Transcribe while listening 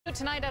But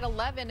tonight at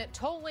 11,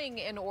 tolling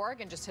in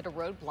Oregon just hit a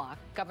roadblock.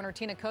 Governor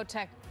Tina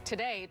Kotek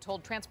today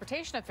told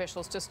transportation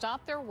officials to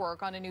stop their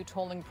work on a new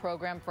tolling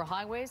program for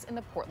highways in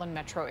the Portland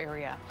metro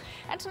area.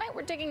 And tonight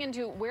we're digging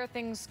into where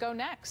things go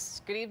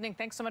next. Good evening.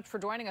 Thanks so much for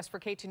joining us for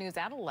Katu News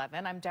at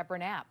 11. I'm Deborah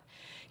Knapp.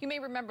 You may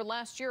remember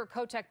last year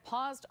Kotek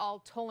paused all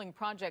tolling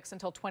projects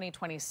until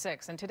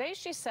 2026. And today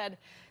she said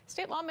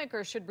state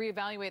lawmakers should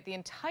reevaluate the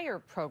entire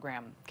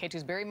program.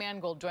 Katu's Barry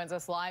Mangold joins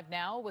us live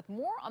now with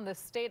more on the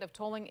state of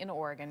tolling in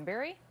Oregon.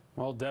 Barry?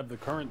 Well, Deb, the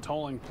current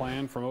tolling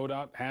plan from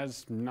ODOT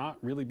has not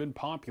really been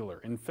popular.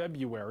 In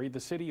February,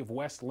 the city of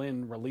West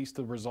Linn released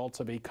the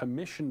results of a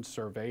commission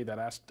survey that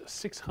asked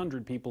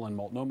 600 people in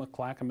Multnomah,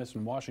 Clackamas,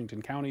 and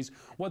Washington counties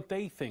what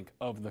they think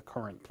of the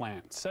current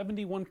plan.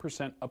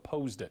 71%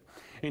 opposed it.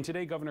 And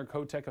today, Governor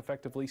Kotek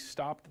effectively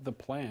stopped the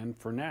plan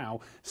for now,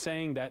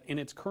 saying that in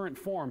its current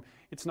form,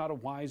 it's not a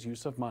wise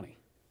use of money.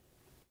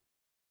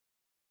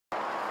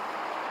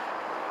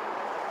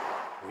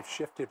 We've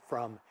shifted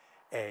from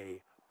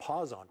a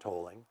pause on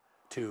tolling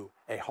to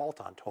a halt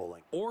on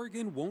tolling.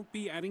 Oregon won't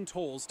be adding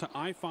tolls to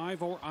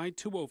I-5 or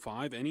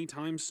I-205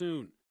 anytime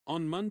soon.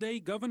 On Monday,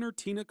 Governor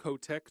Tina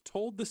Kotek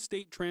told the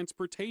State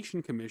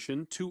Transportation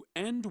Commission to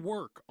end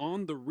work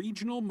on the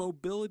Regional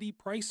Mobility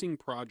Pricing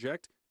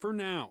Project for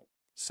now,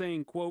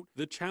 saying, quote,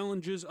 "The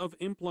challenges of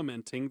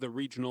implementing the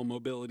Regional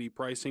Mobility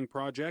Pricing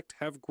Project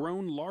have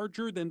grown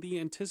larger than the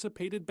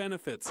anticipated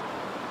benefits."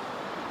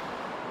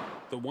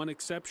 The one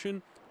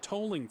exception,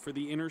 tolling for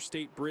the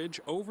interstate bridge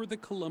over the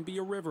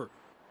Columbia River.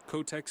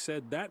 Kotek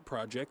said that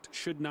project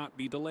should not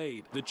be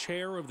delayed. The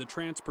chair of the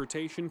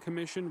Transportation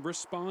Commission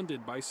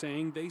responded by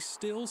saying they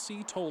still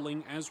see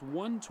tolling as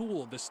one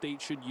tool the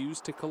state should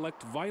use to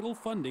collect vital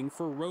funding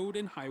for road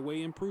and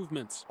highway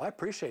improvements. I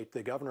appreciate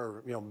the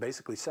governor,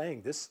 basically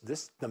saying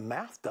the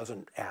math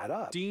doesn't add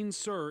up. Dean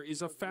Sir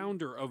is a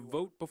founder of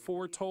Vote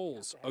Before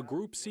Tolls, a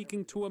group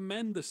seeking to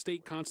amend the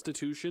state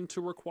constitution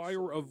to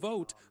require a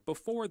vote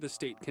before the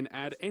state can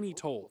add any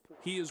toll.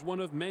 He is one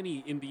of many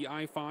in the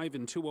I-5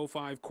 and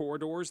 205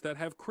 corridors that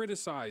have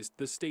criticized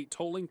the state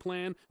tolling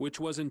plan, which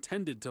was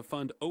intended to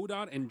fund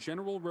ODOT and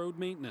general road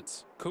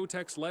maintenance.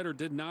 Kotek's letter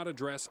did not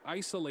address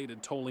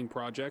isolated tolling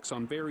projects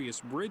on various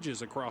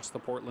bridges across the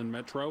Portland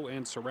metro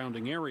and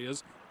surrounding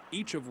areas,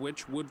 each of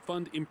which would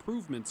fund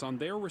improvements on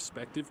their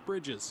respective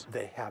bridges.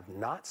 They have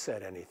not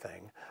said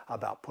anything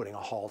about putting a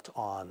halt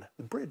on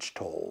the bridge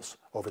tolls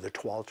over the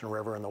Tualatin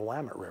River and the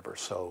Willamette River.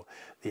 So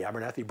the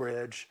Abernethy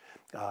Bridge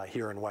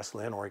here in West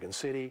Linn, Oregon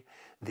City,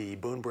 the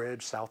Boone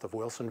Bridge south of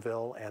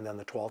Wilsonville, and then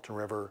the Tualatin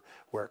River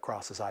where it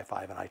crosses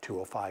I-5 and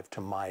I-205.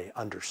 To my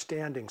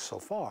understanding so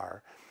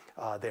far,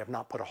 they have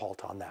not put a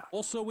halt on that.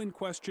 Also in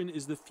question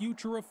is the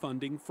future of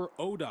funding for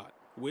ODOT,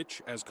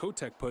 which, as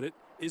Kotek put it,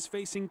 is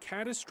facing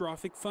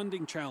catastrophic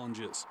funding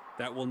challenges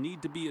that will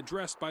need to be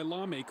addressed by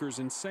lawmakers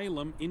in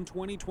Salem in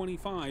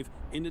 2025,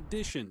 in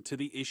addition to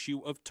the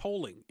issue of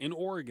tolling in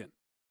Oregon.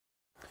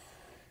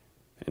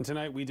 And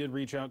tonight we did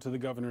reach out to the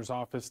governor's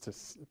office to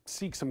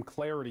seek some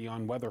clarity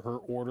on whether her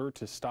order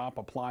to stop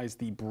applies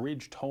the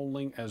bridge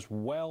tolling as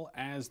well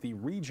as the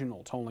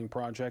regional tolling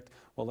project.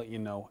 We'll let you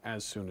know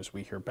as soon as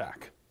we hear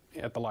back.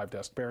 At the live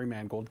desk, Barry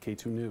Mangold,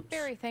 K2 News.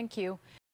 Barry, thank you.